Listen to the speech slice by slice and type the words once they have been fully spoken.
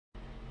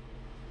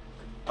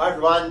Hi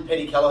everyone,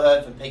 Peter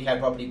Kelleher from PK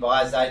Property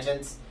Buyers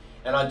Agents,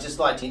 and I'd just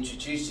like to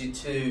introduce you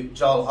to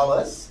Joel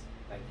Hollis,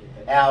 Thank you,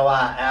 Peter.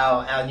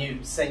 our new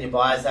senior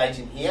buyers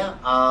agent here.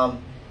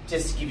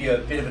 Just to give you a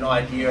bit of an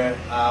idea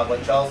of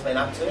what Joel's been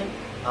up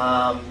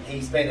to.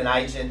 He's been an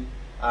agent,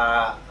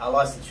 a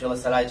licensed real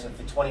estate agent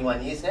for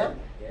 21 years now.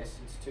 Yes,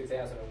 since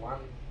 2001,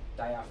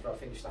 day after I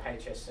finished the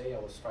HSC, I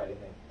was straight in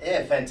there.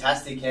 Yeah,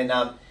 fantastic, and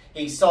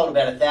he's sold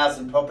about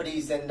 1,000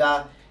 properties, and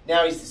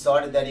now he's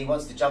decided that he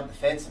wants to jump the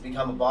fence and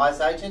become a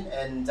buyer's agent.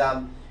 And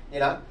you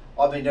know,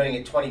 I've been doing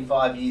it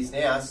 25 years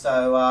now,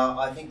 so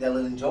I think they'll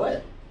enjoy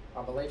it.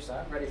 I believe so.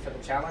 I'm ready for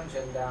the challenge,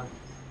 and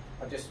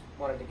I just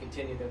wanted to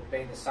continue to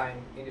be in the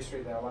same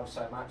industry that I love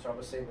so much,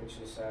 obviously, which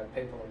is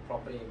people and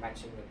property and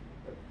matching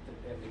them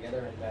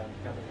together and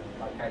helping them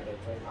locate their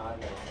dream home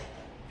and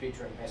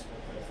future investment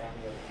for the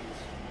family or the kids.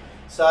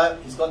 So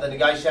he's got the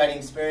negotiating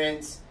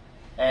experience,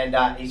 and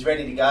he's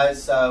ready to go.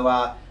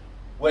 So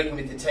working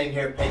with the team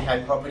here at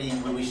PK Property,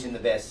 we wish him the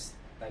best.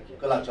 Thank you.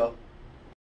 Good luck, Joel.